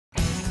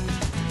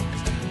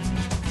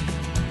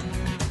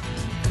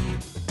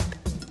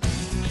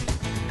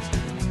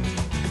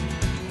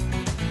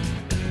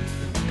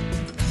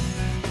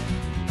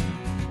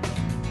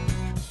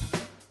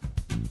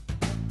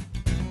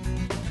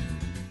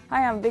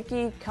Hi, I'm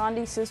Vicky,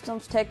 Conde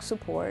Systems Tech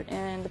Support,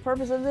 and the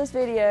purpose of this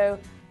video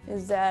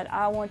is that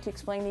I want to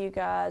explain to you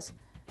guys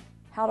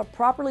how to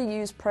properly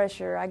use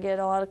pressure. I get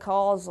a lot of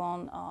calls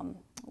on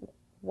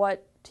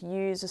what to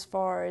use as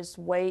far as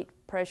weight,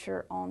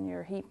 pressure on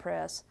your heat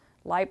press,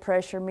 light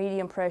pressure,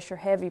 medium pressure,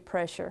 heavy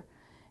pressure.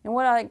 And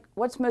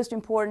what's most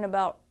important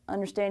about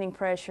understanding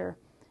pressure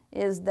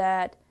is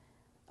that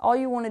all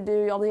you want to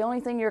do, the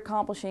only thing you're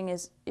accomplishing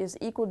is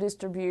equal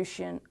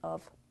distribution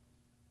of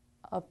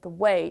the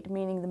weight,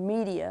 meaning the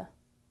media,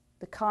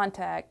 the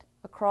contact,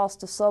 across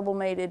the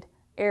sublimated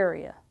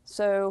area.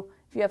 So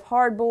if you have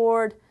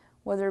hardboard,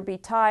 whether it be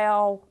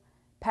tile,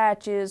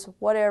 patches,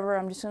 whatever,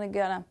 I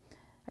got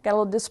a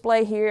little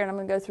display here, and I'm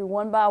going to go through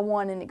one by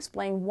one and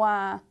explain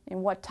why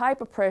and what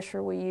type of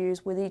pressure we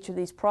use with each of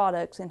these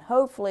products. And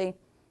hopefully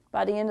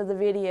by the end of the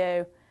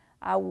video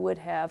I would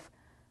have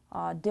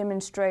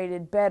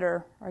demonstrated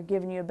better or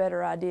given you a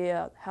better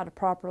idea how to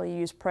properly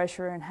use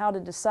pressure and how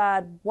to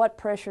decide what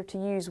pressure to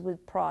use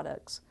with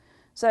products.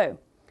 So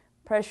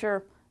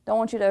pressure, don't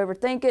want you to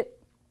overthink it.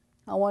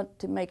 I want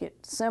to make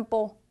it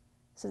simple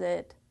so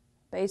that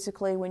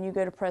basically when you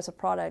go to press a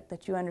product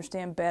that you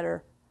understand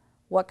better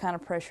what kind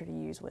of pressure to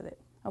use with it.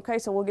 Okay,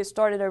 so we'll get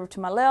started over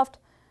to my left.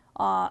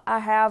 I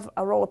have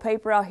a roll of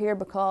paper out here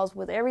because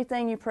with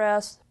everything you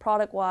press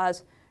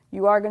product-wise,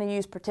 you are going to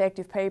use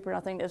protective paper, and I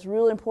think that's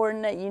really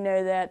important that you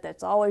know that.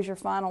 That's always your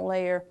final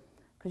layer,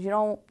 because you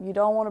don't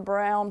want to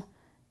brown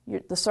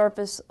the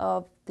surface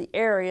of the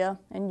area,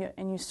 and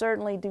you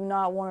certainly do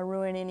not want to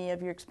ruin any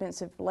of your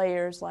expensive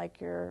layers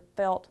like your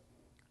felt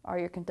or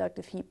your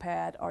conductive heat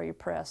pad or your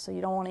press. So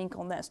you don't want ink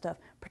on that stuff.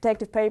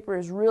 Protective paper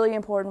is really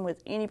important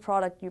with any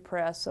product you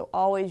press, so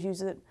always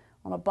use it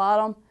on the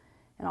bottom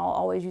and I'll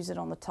always use it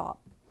on the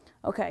top.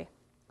 Okay,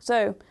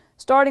 so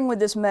starting with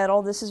this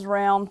metal, this is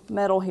round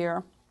metal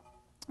here.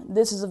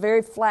 This is a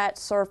very flat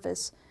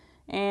surface,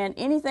 and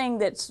anything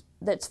that's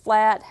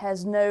flat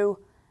has no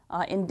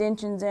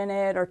indentions in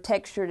it or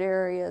textured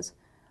areas.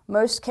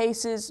 Most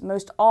cases,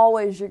 most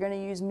always, you're going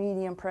to use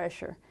medium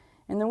pressure.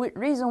 And the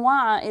reason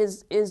why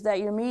is that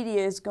your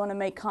media is going to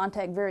make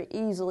contact very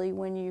easily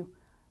when you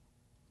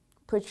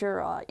put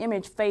your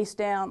image face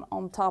down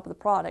on top of the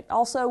product.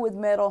 Also with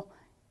metal,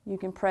 you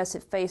can press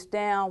it face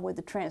down with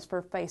the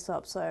transfer face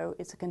up. So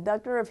it's a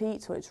conductor of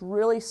heat, so it's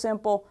really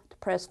simple to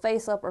press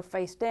face up or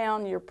face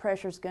down. Your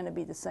pressure is going to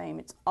be the same.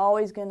 It's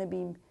always going to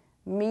be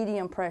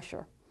medium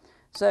pressure.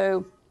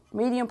 So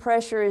medium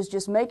pressure is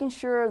just making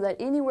sure that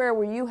anywhere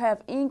where you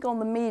have ink on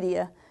the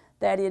media,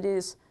 that it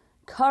is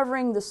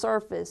covering the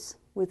surface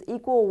with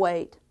equal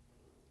weight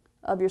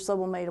of your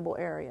sublimatable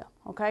area.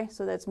 Okay,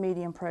 so that's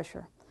medium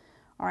pressure.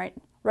 All right,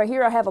 right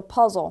here I have a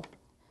puzzle.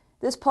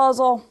 This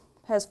puzzle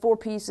has 4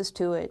 pieces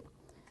to it,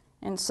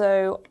 and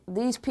so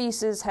these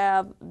pieces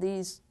have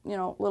these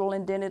little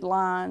indented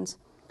lines.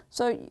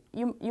 So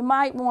you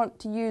might want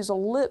to use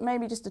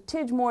maybe just a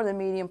tidge more than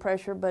medium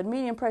pressure, but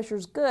medium pressure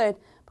is good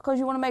because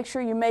you want to make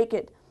sure you make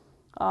it,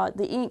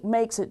 the ink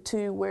makes it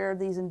to where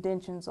these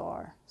indentions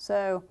are.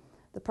 So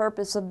the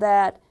purpose of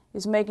that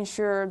is making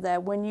sure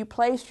that when you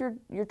place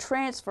your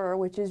transfer,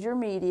 which is your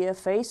media,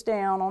 face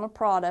down on a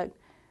product,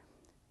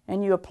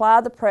 and you apply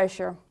the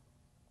pressure,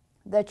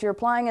 that you're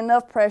applying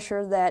enough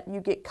pressure that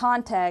you get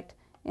contact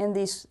in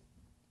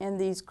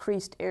these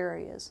creased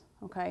areas.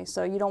 Okay,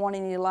 so you don't want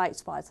any light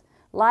spots.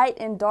 Light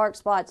and dark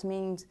spots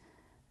means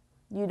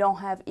you don't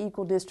have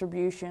equal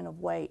distribution of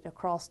weight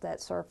across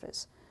that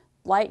surface.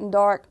 Light and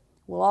dark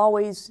will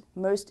always,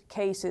 most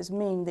cases,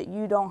 mean that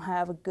you don't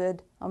have a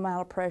good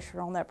amount of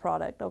pressure on that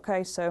product.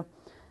 Okay, so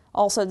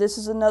also this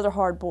is another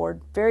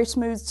hardboard. Very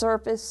smooth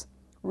surface,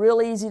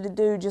 real easy to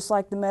do, just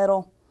like the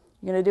metal.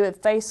 You're going to do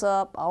it face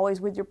up,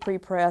 always with your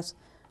pre-press.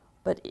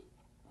 But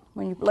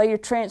when you lay your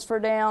transfer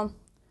down,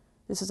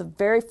 this is a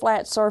very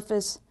flat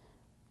surface.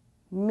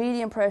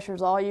 Medium pressure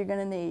is all you're going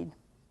to need.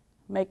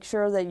 Make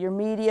sure that your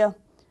media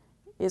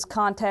is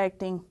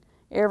contacting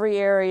every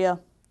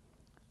area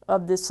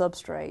of this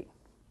substrate.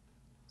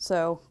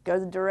 So go to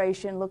the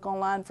duration, look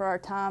online for our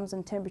times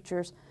and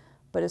temperatures,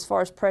 but as far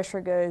as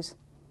pressure goes,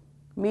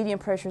 medium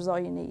pressure is all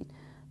you need.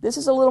 This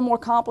is a little more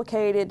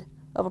complicated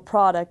of a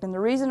product, and the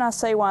reason I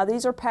say why,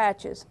 these are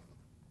patches.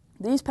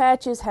 These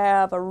patches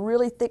have a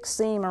really thick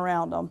seam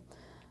around them.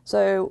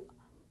 So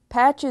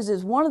patches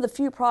is one of the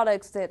few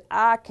products that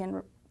I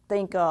can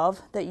think of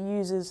that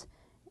uses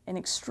an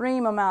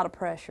extreme amount of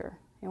pressure.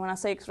 And when I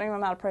say extreme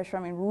amount of pressure,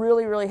 I mean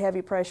really, really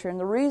heavy pressure. And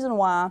the reason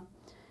why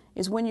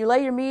is when you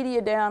lay your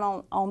media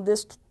down on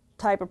this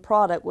type of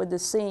product with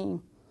this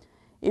seam,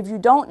 if you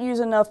don't use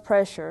enough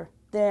pressure,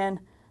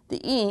 then the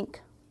ink,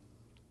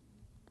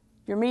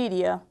 your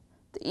media,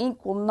 the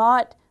ink will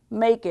not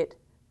make it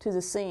to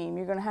the seam.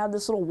 You're going to have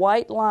this little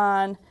white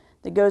line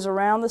that goes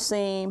around the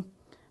seam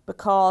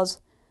because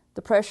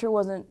the pressure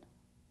wasn't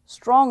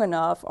strong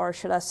enough, or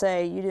should I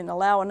say you didn't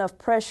allow enough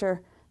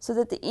pressure so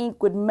that the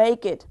ink would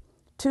make it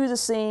to the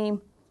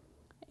seam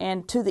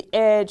and to the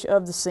edge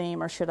of the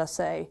seam, or should I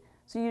say.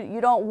 So you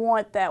don't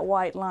want that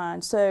white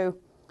line. So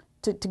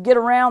to get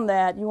around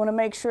that, you want to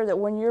make sure that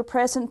when you're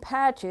pressing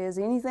patches,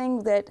 anything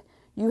that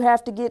you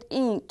have to get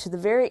ink to the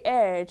very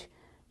edge,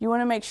 you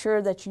want to make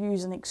sure that you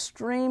use an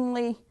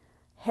extremely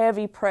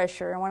heavy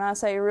pressure. And when I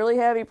say really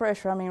heavy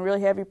pressure, I mean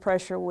really heavy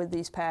pressure with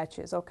these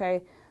patches,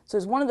 okay? So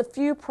it's one of the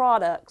few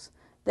products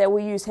that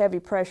we use heavy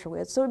pressure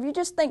with. So if you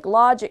just think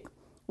logic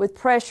with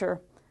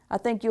pressure, I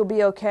think you'll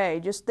be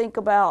okay. Just think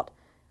about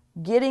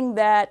getting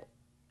that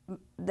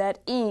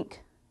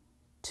ink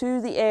to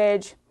the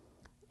edge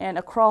and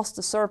across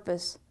the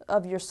surface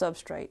of your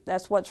substrate.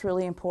 That's what's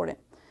really important.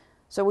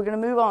 So we're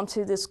going to move on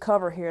to this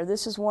cover here.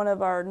 This is one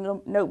of our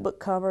notebook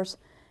covers.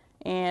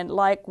 And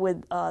like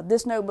with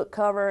this notebook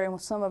cover and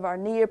with some of our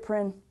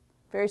neoprene,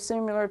 very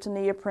similar to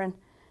neoprene,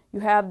 you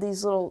have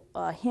these little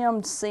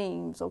hemmed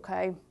seams,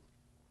 okay?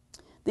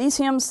 These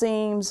hemmed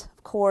seams,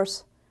 of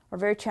course, are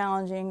very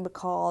challenging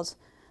because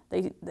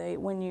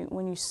when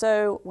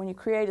you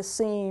create a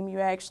seam, you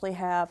actually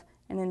have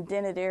an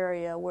indented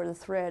area where the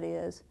thread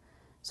is.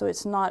 So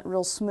it's not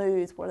real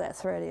smooth where that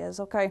thread is,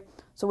 okay?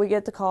 So we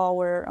get the call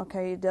where,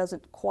 okay, it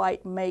doesn't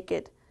quite make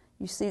it.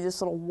 You see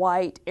this little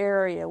white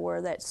area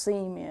where that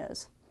seam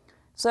is.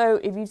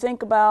 So if you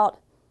think about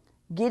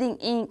getting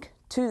ink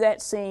to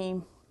that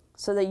seam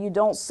so that you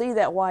don't see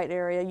that white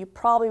area, you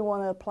probably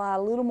want to apply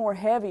a little more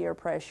heavier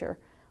pressure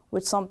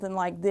with something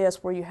like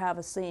this where you have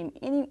a seam.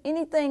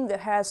 Anything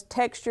that has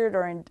textured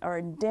or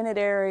indented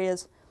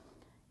areas,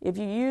 if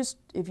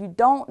you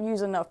don't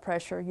use enough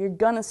pressure, you're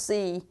going to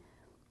see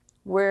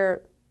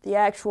where the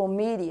actual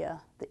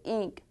media, the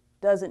ink,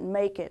 doesn't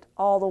make it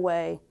all the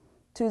way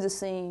to the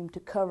seam to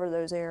cover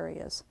those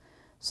areas.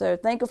 So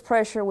think of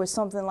pressure with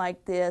something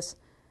like this.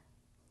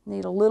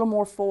 Need a little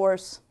more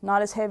force,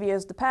 not as heavy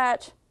as the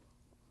patch,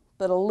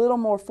 but a little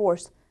more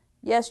force.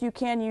 Yes, you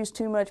can use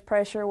too much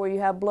pressure where you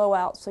have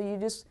blowouts, so you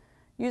just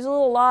use a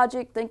little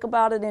logic. Think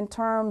about it in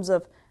terms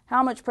of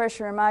how much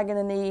pressure am I going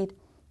to need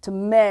to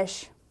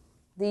mesh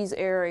these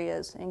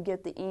areas and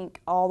get the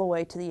ink all the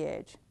way to the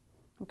edge.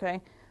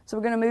 Okay, so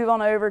we're going to move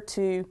on over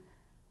to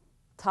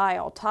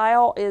tile.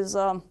 Tile is,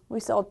 we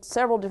sell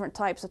several different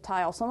types of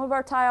tile. Some of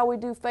our tile we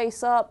do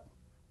face up,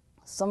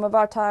 some of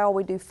our tile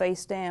we do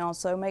face down,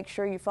 so make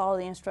sure you follow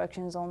the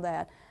instructions on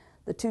that.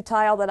 The two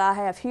tile that I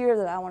have here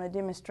that I want to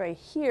demonstrate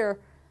here,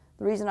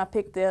 the reason I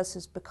picked this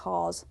is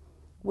because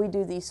we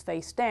do these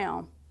face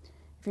down.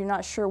 If you're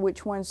not sure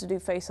which ones to do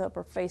face up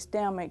or face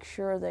down, make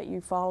sure that you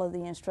follow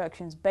the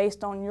instructions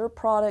based on your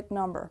product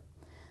number.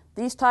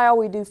 These tile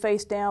we do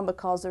face down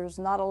because there's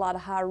not a lot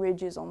of high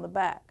ridges on the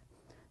back.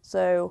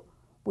 So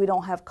we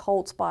don't have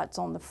cold spots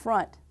on the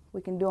front.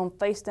 We can do them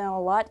face down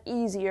a lot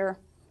easier.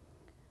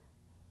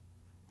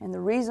 And the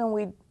reason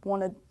we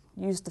want to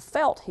use the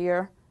felt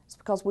here is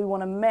because we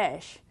want to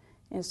mesh.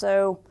 And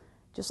so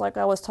just like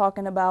I was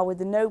talking about with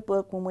the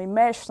notebook, when we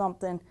mesh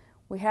something,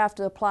 we have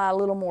to apply a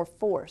little more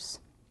force.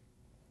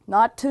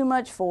 Not too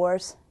much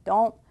force.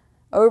 Don't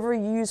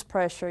overuse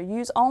pressure.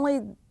 Use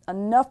only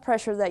enough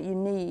pressure that you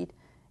need.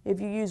 If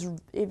you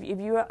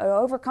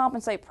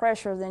overcompensate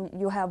pressure, then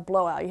you'll have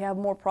blowout. You have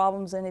more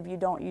problems than if you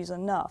don't use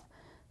enough.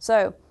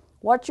 So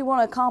what you want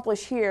to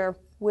accomplish here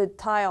with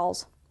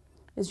tiles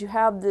is you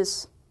have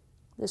this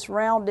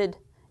rounded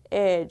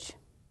edge,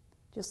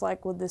 just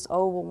like with this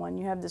oval one.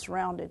 You have this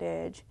rounded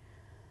edge,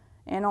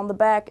 and on the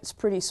back it's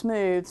pretty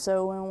smooth.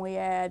 So when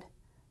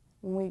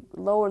we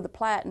lower the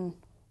platen,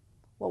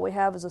 what we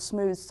have is a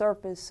smooth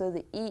surface, so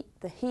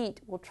the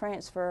heat will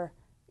transfer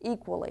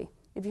equally.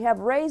 If you have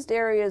raised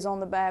areas on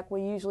the back,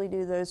 we usually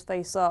do those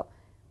face up,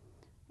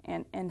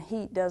 and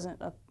heat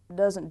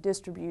doesn't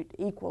distribute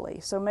equally.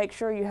 So make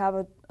sure you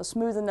have a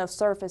smooth enough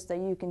surface that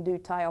you can do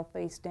tile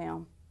face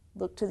down.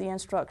 Look to the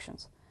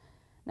instructions.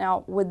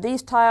 Now with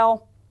these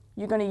tile,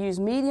 you're going to use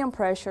medium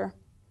pressure.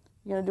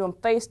 You're going to do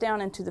them face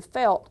down into the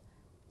felt.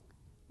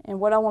 And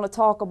what I want to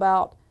talk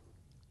about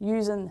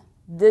using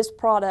this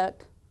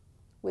product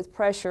with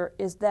pressure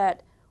is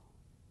that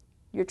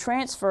your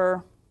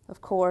transfer,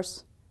 of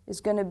course,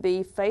 is going to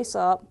be face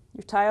up.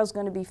 Your tile is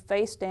going to be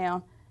face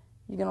down.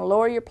 You're going to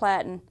lower your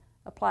platen,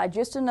 apply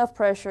just enough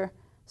pressure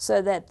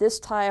so that this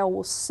tile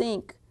will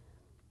sink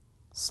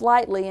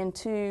slightly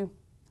into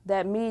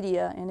that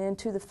media and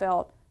into the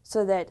felt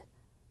so that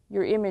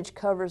your image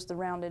covers the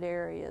rounded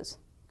areas.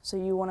 So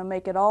you want to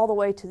make it all the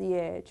way to the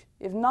edge.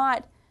 If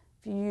not,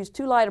 if you use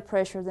too light a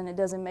pressure, then it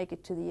doesn't make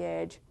it to the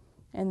edge,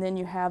 and then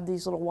you have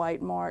these little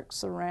white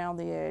marks around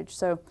the edge.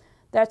 So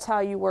that's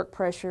how you work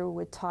pressure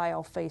with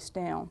tile face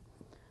down.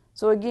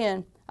 So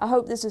again, I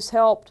hope this has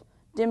helped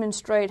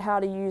demonstrate how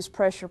to use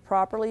pressure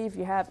properly. If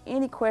you have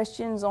any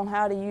questions on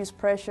how to use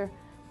pressure,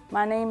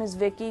 my name is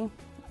Vicky.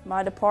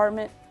 My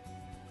department,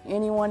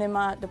 anyone in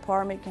my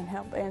department can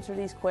help answer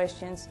these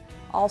questions.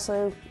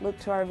 Also, look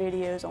to our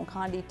videos on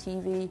Conde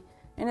TV.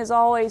 And as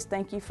always,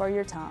 thank you for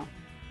your time.